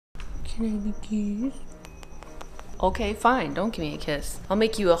Can I have a kiss? Okay, fine. Don't give me a kiss. I'll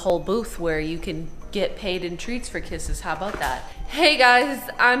make you a whole booth where you can get paid in treats for kisses. How about that? Hey guys,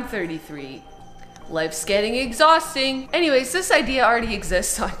 I'm 33. Life's getting exhausting. Anyways, this idea already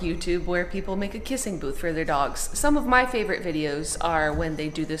exists on YouTube where people make a kissing booth for their dogs. Some of my favorite videos are when they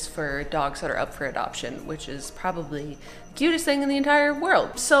do this for dogs that are up for adoption, which is probably the cutest thing in the entire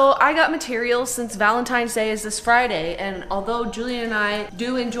world. So I got materials since Valentine's Day is this Friday, and although Julian and I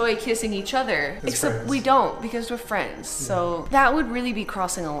do enjoy kissing each other, except we don't because we're friends. So that would really be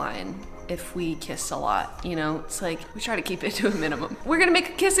crossing a line if we kiss a lot, you know? It's like, we try to keep it to a minimum. We're gonna make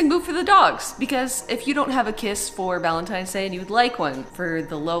a kissing booth for the dogs, because if you don't have a kiss for Valentine's Day and you would like one for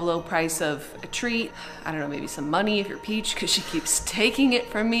the low, low price of a treat, I don't know, maybe some money if you're Peach, because she keeps taking it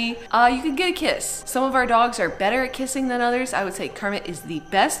from me, you can get a kiss. Some of our dogs are better at kissing than others. I would say Kermit is the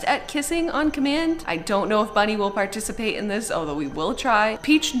best at kissing on command. I don't know if Bunny will participate in this, although we will try.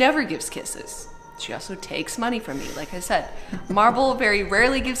 Peach never gives kisses. She also takes money from me, like I said. Marble very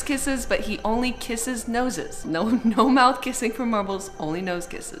rarely gives kisses, but he only kisses noses. No mouth kissing from Marbles, only nose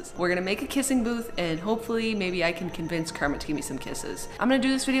kisses. We're gonna make a kissing booth, and hopefully maybe I can convince Kermit to give me some kisses. I'm gonna do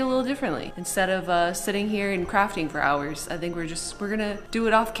this video a little differently. Instead of sitting here and crafting for hours, I think we're gonna do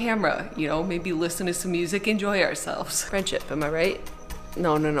it off camera. You know, maybe listen to some music, enjoy ourselves. Friendship, am I right?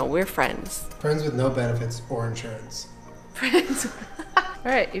 No, we're friends. Friends with no benefits or insurance. Friends. All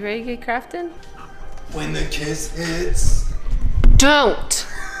right, you ready to get crafting? When the kiss hits. Don't!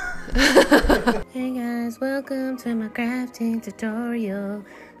 Hey guys, welcome to my crafting tutorial.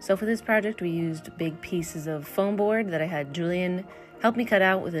 So for this project we used big pieces of foam board that I had Julian help me cut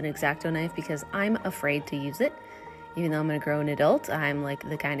out with an X-Acto knife because I'm afraid to use it. Even though I'm a grown adult, I'm like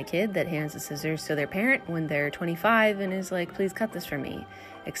the kind of kid that hands the scissors to their parent when they're 25 and is like, please cut this for me.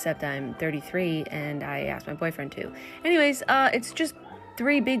 Except I'm 33 and I asked my boyfriend to. Anyways, it's just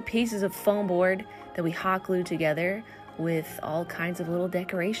 3 big pieces of foam board that we hot glued together with all kinds of little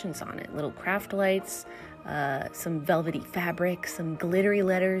decorations on it. Little craft lights, some velvety fabric, some glittery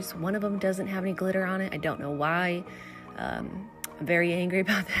letters. One of them doesn't have any glitter on it. I don't know why. I'm very angry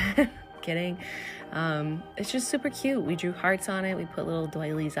about that. Kidding. It's just super cute. We drew hearts on it. We put little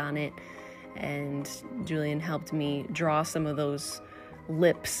doilies on it. And Julian helped me draw some of those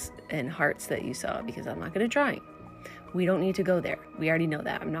lips and hearts that you saw because I'm not good at drawing. We don't need to go there. We already know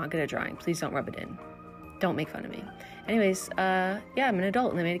that. I'm not good at drawing. Please don't rub it in. Don't make fun of me. Anyways, yeah, I'm an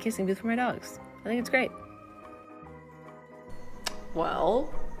adult and I made a kissing booth for my dogs. I think it's great.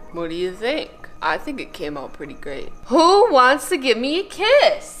 Well, what do you think? I think it came out pretty great. Who wants to give me a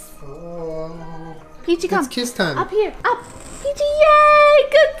kiss? Oh. Peachy, come. It's kiss time. Up here. Up. Peachy, yay!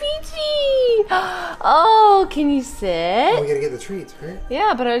 Good Peachy! Oh, can you sit? Oh, we gotta get the treats, right?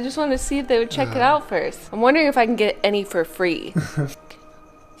 Yeah, but I just wanted to see if they would check it out first. I'm wondering if I can get any for free.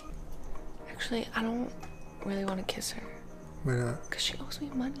 Actually, I don't really want to kiss her. Why not? Because she owes me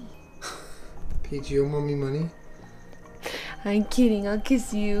money. Peach, you owe me money? I'm kidding, I'll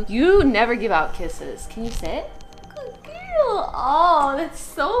kiss you. You never give out kisses. Can you sit? Good girl. Oh, that's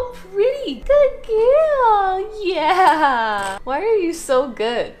so pretty. Good girl. Yeah. Why are you so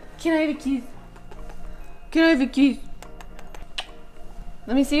good? Can I have a kiss? Can I have a kiss?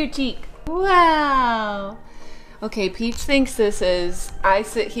 Let me see your cheek. Wow. Okay, Peach thinks this is I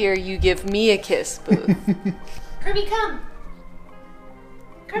sit here, you give me a kiss booth. Kirby, come.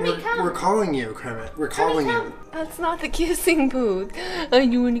 Kirby, come. We're calling you, Kermit. We're calling you. That's not the kissing booth. Oh,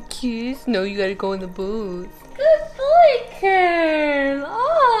 you want to kiss? No, you gotta go in the booth. Good boy, Kern.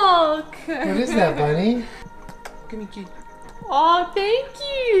 Oh, Kern. What is that, Bunny? Give me a kiss. Oh, thank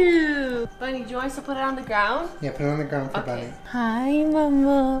you. Bunny, do you want us to put it on the ground? Yeah, put it on the ground for Okay. Bunny. Hi,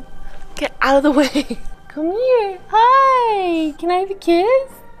 Mama. Get out of the way. Come here. Hi. Can I have a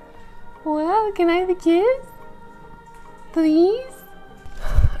kiss? Wow, can I have a kiss? Please?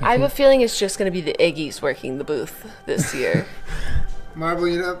 I have a feeling it's just going to be the Iggy's working the booth this year. Marble,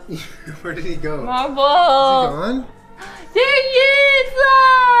 you know, where did he go? Marble! Is he gone? There he is!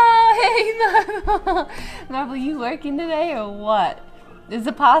 Oh, hey, Marble! Marble, you working today or what? Is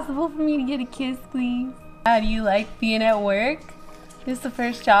it possible for me to get a kiss, please? How do you like being at work? Is this the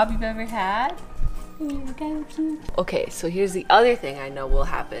first job you've ever had? Okay, so here's the other thing I know will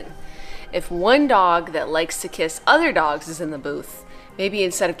happen. If one dog that likes to kiss other dogs is in the booth, maybe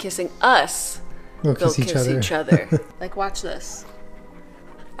instead of kissing us, We'll they'll kiss kiss each other. Like, watch this.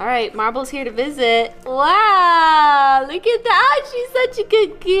 All right, Marble's here to visit. Wow, look at that. She's such a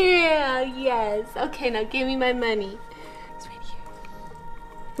good girl. Yes. Okay, now give me my money. It's right here.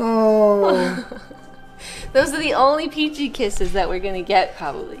 Oh. Those are the only Peachy kisses that we're gonna get,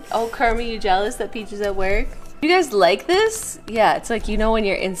 probably. Oh, Kermit, you jealous that Peach is at work? You guys like this? Yeah, it's like, you know, when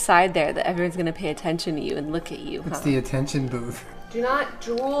you're inside there that everyone's gonna pay attention to you and look at you. It's the attention booth. Do not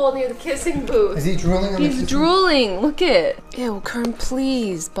drool near the kissing booth. Is he drooling on the He's kissing drooling. Look it. Ew, Kerm,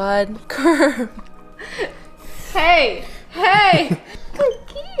 please, bud. Kerm. Hey, hey. Good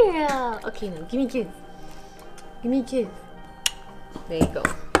girl. Okay, now give me a kiss. Give me a kiss. There you go.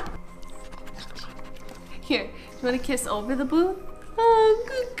 Here, you want a kiss over the booth? Oh,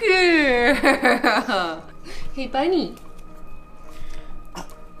 good girl. Hey, bunny.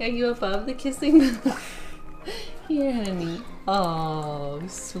 Are you above the kissing booth? Here, honey. Oh,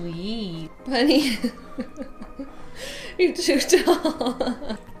 sweet. Bunny. You're too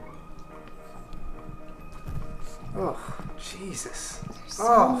tall. Oh, Jesus.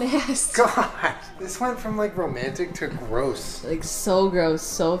 So nasty. God. This went from like romantic to gross. Like so gross,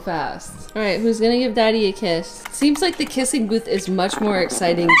 so fast. All right, who's gonna give Daddy a kiss? Seems like the kissing booth is much more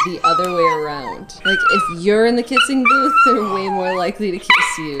exciting the other way around. Like if you're in the kissing booth, they're way more likely to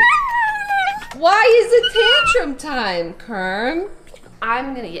kiss you. Why is it tantrum time, Kerm?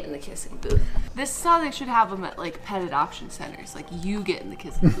 I'm gonna get in the kissing booth. This is how they should have them at like pet adoption centers. Like you get in the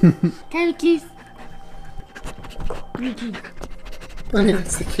kissing booth. Can I kiss? I mean,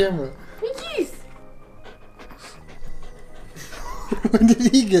 it's the camera. Kiss. When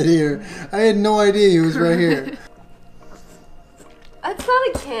did he get here? I had no idea he was right here. That's not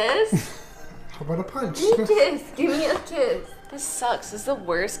a kiss. How about a punch? Give me a kiss. Give me a kiss. This sucks. This is the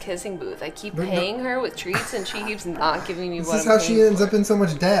worst kissing booth. I keep paying her with treats and she keeps not giving me what I'm This is how paying she ends for. up in so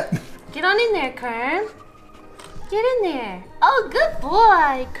much debt. Get on in there, Kerm. Get in there. Oh, good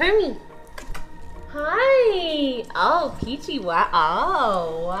boy. Kermie. Hi. Oh, Peachy. Wow.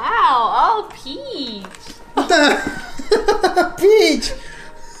 Oh, wow. Oh, Peach. What the? Peach!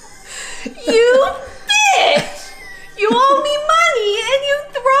 You bitch! You owe me money and you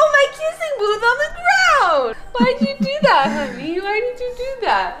throw my kissing booth on the ground. Why'd you do that, honey? Why did you do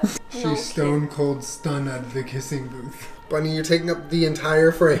that? She's stone cold stunned out of the kissing booth. Bunny, you're taking up the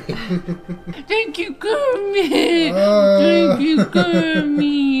entire frame. Thank you, Kermit. Thank you,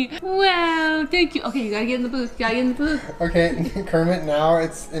 Kermit. Wow, thank you. Okay, you gotta get in the booth. You gotta get in the booth. Okay, Kermit, now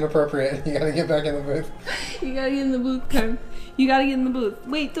it's inappropriate. You gotta get back in the booth. You gotta get in the booth, Kermit. You gotta get in the booth.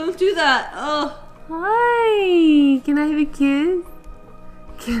 Wait, don't do that. Oh. Hi. Can I have a kiss?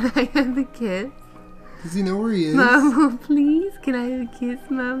 Can I have a kiss? Does he know where he is? Mama, please. Can I have a kiss,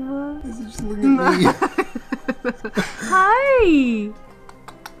 Mama? Is he just looking at me? Hi.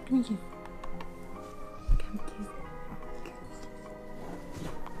 Come here. Come kiss.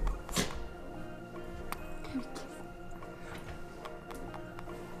 Come kiss.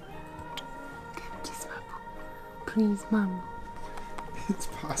 Come kiss, Mama. Please, Mama. It's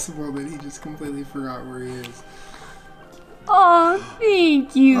possible that he just completely forgot where he is. Oh,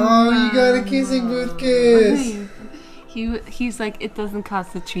 thank you. Oh, you got a kissing booth kiss. He's like, it doesn't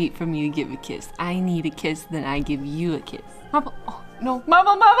cost a treat for me to give a kiss. I need a kiss, then I give you a kiss. Mama, oh, no.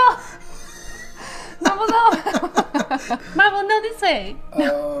 Mama, Mama! Mama, no. Mama, no, this way. Oh.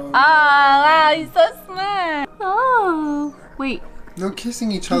 Oh, wow, he's so smart. Oh, wait. No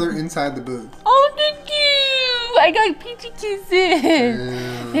kissing each other inside the booth. Oh, thank you. I got Peachy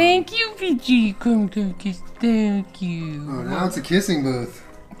kisses. Thank you, Peachy. Come kiss. Thank you. Oh, now it's a kissing booth.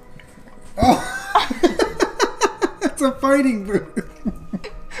 Oh. It's a fighting booth.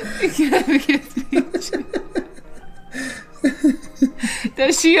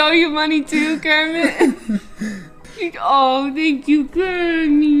 Does she owe you money too, Kermit? Oh, thank you,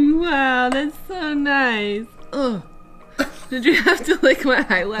 Kermit. Wow, that's so nice. Ugh. Did you have to lick my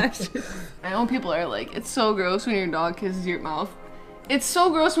eyelashes? I know people are like, it's so gross when your dog kisses your mouth. It's so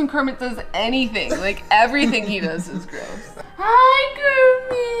gross when Kermit does anything. Like, everything he does is gross. Hi,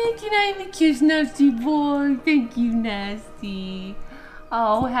 Kermit. Can I have a kiss, nasty boy? Thank you, nasty.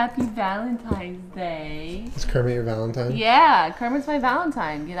 Oh, happy Valentine's Day. Is Kermit your Valentine? Yeah, Kermit's my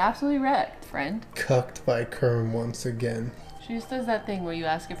Valentine. Get absolutely wrecked, friend. Cucked by Kerm once again. She just does that thing where you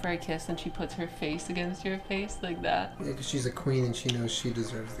ask her for a kiss and she puts her face against your face like that. Yeah, because she's a queen and she knows she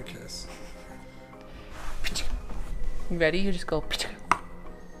deserves the kiss. You ready? You just go.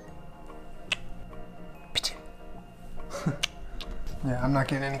 Yeah, I'm not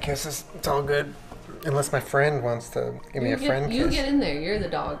getting any kisses. It's all good. Unless my friend wants to give me a friend kiss. You get in there. You're the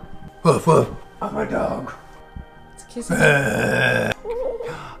dog. Woof woof. I'm a dog. It's kissing. Hi.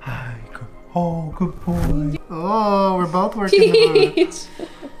 Oh, good boy. Oh, we're both working the booth.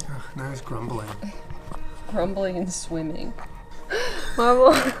 Oh, now he's grumbling. Grumbling and swimming.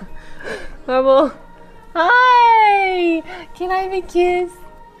 Marble. Marble. Hi. Can I have a kiss?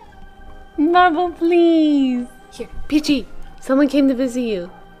 Marble, please. Here, Peachy. Someone came to visit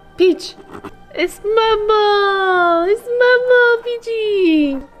you. Peach. It's Mumble! It's Mumble,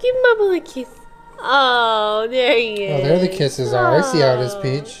 Peachy! Give Mumble a kiss. Oh, there he is. Oh, there the kisses are. I see how it is,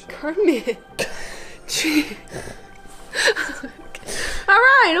 Peach. Kermit.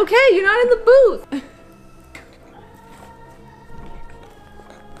 Alright, okay, you're not in the booth.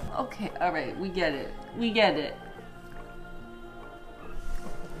 Okay, alright, we get it. We get it.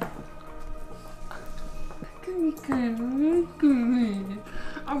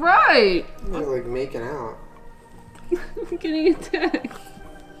 Alright! They're like making out. I'm getting attacked.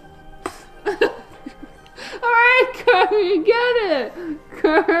 Alright, Kerm, you get it!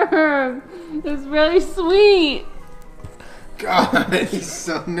 Kerm! It's really sweet! God, he's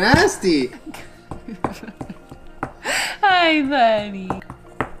so nasty. Hi, buddy.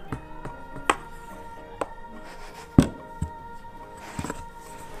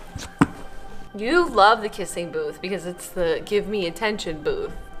 You love the kissing booth because it's the give me attention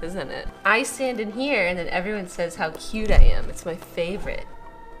booth, isn't it? I stand in here and then everyone says how cute I am. It's my favorite.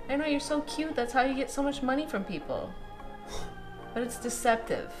 I know, you're so cute. That's how you get so much money from people. But it's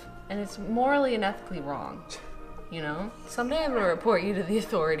deceptive and it's morally and ethically wrong. You know? Someday I'm gonna report you to the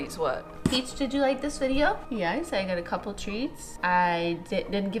authorities, what? Peach, did you like this video? Yes, I got a couple treats. I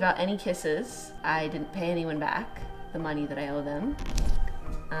didn't give out any kisses. I didn't pay anyone back the money that I owe them.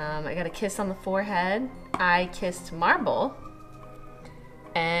 I got a kiss on the forehead. I kissed Marble.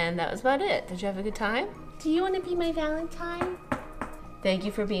 And that was about it. Did you have a good time? Do you want to be my Valentine? Thank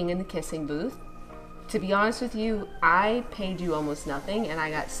you for being in the kissing booth. To be honest with you, I paid you almost nothing and I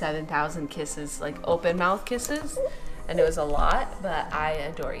got 7,000 kisses, like open mouth kisses. And it was a lot, but I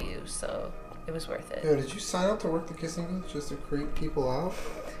adore you, so it was worth it. Yo, did you sign up to work the kissing booth just to creep people out?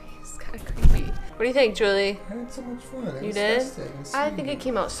 It's kind of creepy. What do you think, Julie? I had so much fun. It You was did? festive and I sweet. think it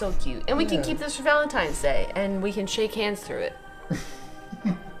came out so cute. And we can Yeah. keep this for Valentine's Day and we can shake hands through it.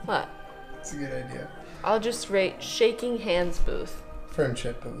 What? It's a good idea. I'll just rate shaking hands booth.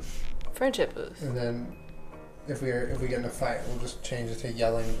 Friendship booth. Friendship booth. And then if we get in a fight, we'll just change it to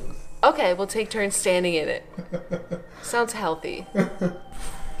yelling booth. Okay, we'll take turns standing in it. Sounds healthy.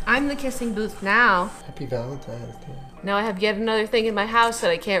 I'm the kissing booth now. Happy Valentine's Day. Now I have yet another thing in my house that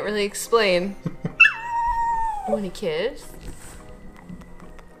I can't really explain. You want a kiss?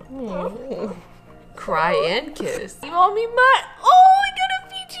 Cry and kiss. You owe me money. Oh, I got a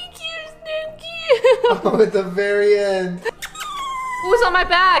peachy kiss. Thank you. Oh, at the very end. Who's on my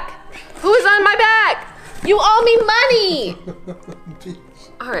back? Who's on my back? You owe me money.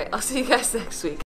 All right, I'll see you guys next week.